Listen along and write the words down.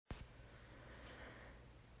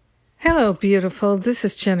Hello, beautiful. This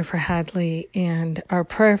is Jennifer Hadley, and our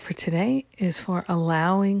prayer for today is for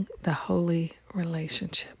allowing the holy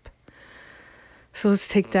relationship. So let's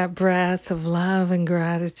take that breath of love and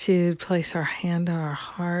gratitude, place our hand on our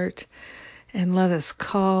heart, and let us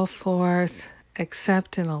call forth,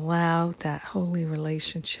 accept, and allow that holy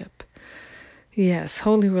relationship. Yes,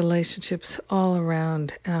 holy relationships all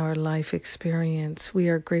around our life experience. We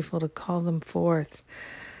are grateful to call them forth.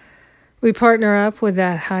 We partner up with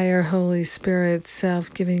that higher Holy Spirit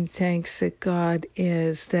self, giving thanks that God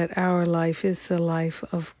is, that our life is the life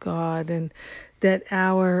of God, and that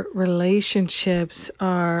our relationships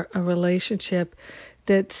are a relationship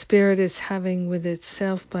that Spirit is having with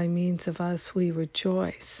itself by means of us. We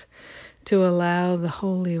rejoice to allow the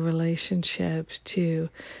holy relationship to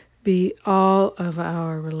be all of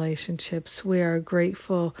our relationships. We are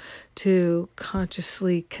grateful to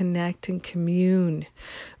consciously connect and commune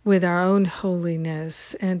with our own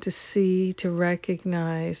holiness and to see, to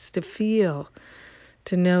recognize, to feel,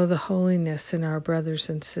 to know the holiness in our brothers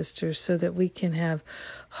and sisters so that we can have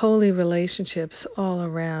holy relationships all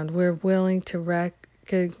around. We're willing to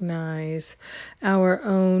recognize our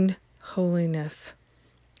own holiness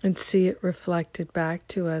and see it reflected back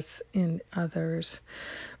to us in others.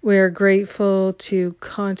 We're grateful to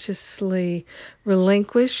consciously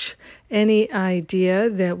relinquish any idea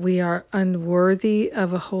that we are unworthy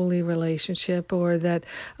of a holy relationship or that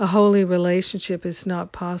a holy relationship is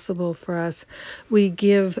not possible for us. We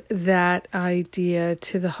give that idea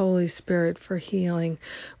to the Holy Spirit for healing.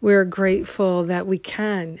 We're grateful that we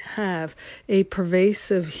can have a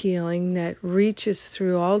pervasive healing that reaches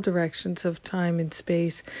through all directions of time and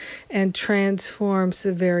space and transforms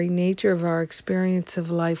the very nature of our experience of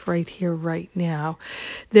life right here, right now.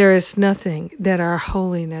 There is nothing that our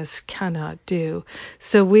holiness cannot do.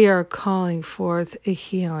 So we are calling forth a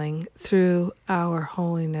healing through our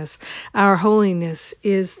holiness. Our holiness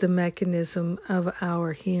is the mechanism of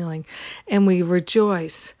our healing, and we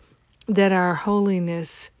rejoice that our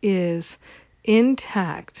holiness is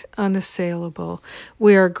intact, unassailable.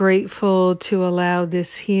 We are grateful to allow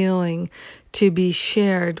this healing to be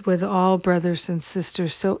shared with all brothers and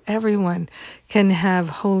sisters so everyone can have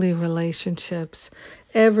holy relationships.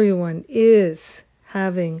 Everyone is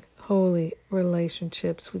having holy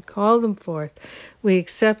relationships. We call them forth, we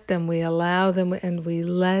accept them, we allow them, and we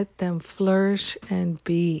let them flourish and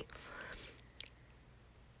be.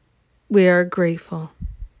 We are grateful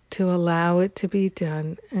to allow it to be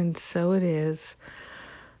done, and so it is.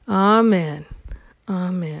 Amen.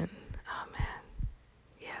 Amen. Amen.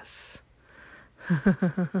 Yes.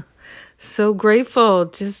 So grateful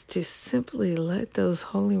just to simply let those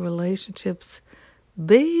holy relationships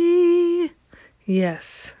be.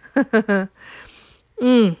 Yes. Thank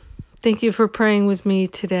you for praying with me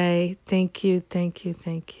today. Thank you, thank you,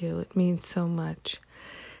 thank you. It means so much.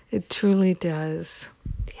 It truly does.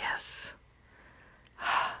 Yes.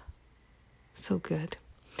 So good.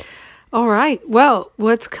 All right. Well,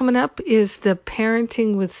 what's coming up is the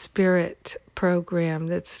Parenting with Spirit program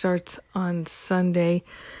that starts on Sunday,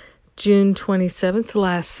 June 27th,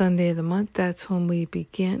 last Sunday of the month. That's when we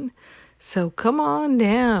begin. So come on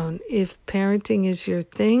down. If parenting is your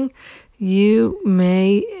thing, you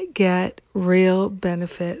may get real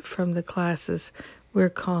benefit from the classes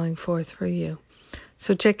we're calling forth for you.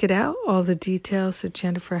 So check it out. All the details at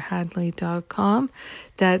jenniferhadley.com.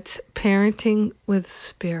 That's Parenting with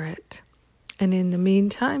Spirit. And in the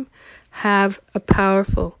meantime, have a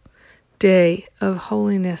powerful day of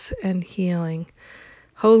holiness and healing.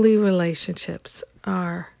 Holy relationships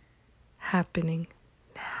are happening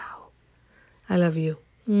now. I love you.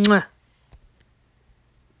 Mwah.